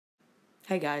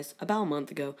Hey guys, about a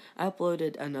month ago, I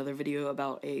uploaded another video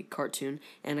about a cartoon,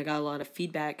 and I got a lot of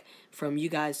feedback from you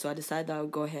guys, so I decided that I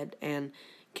would go ahead and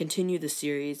continue the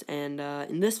series, and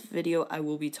in this video, I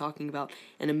will be talking about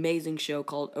an amazing show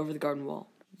called Over the Garden Wall.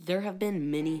 There have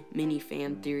been many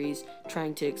fan theories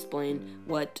trying to explain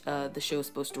what the show is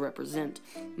supposed to represent.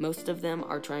 Most of them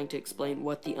are trying to explain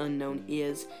what the unknown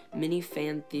is. Many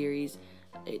fan theories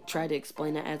try to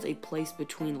explain it as a place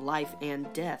between life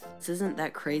and death. This isn't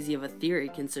that crazy of a theory,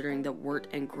 considering that Wirt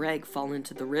and Greg fall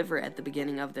into the river at the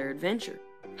beginning of their adventure.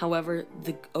 However,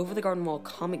 the Over the Garden Wall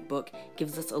comic book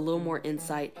gives us a little more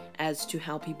insight as to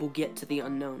how people get to the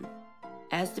unknown.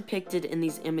 As depicted in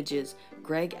these images,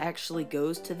 Greg actually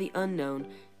goes to the unknown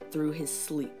through his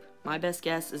sleep. My best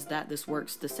guess is that this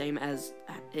works the same as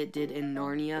it did in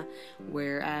Narnia,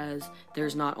 whereas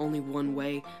there's not only one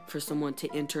way for someone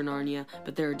to enter Narnia,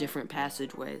 but there are different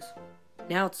passageways.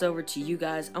 Now it's over to you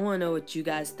guys. I want to know what you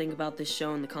guys think about this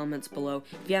show in the comments below.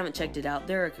 If you haven't checked it out,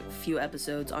 there are a few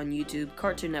episodes on YouTube.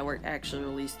 Cartoon Network actually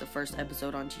released the first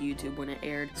episode onto YouTube when it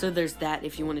aired, so there's that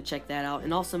if you want to check that out,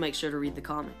 and also make sure to read the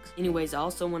comics. Anyways, I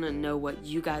also want to know what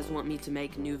you guys want me to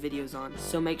make new videos on,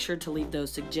 so make sure to leave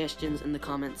those suggestions in the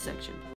comments section.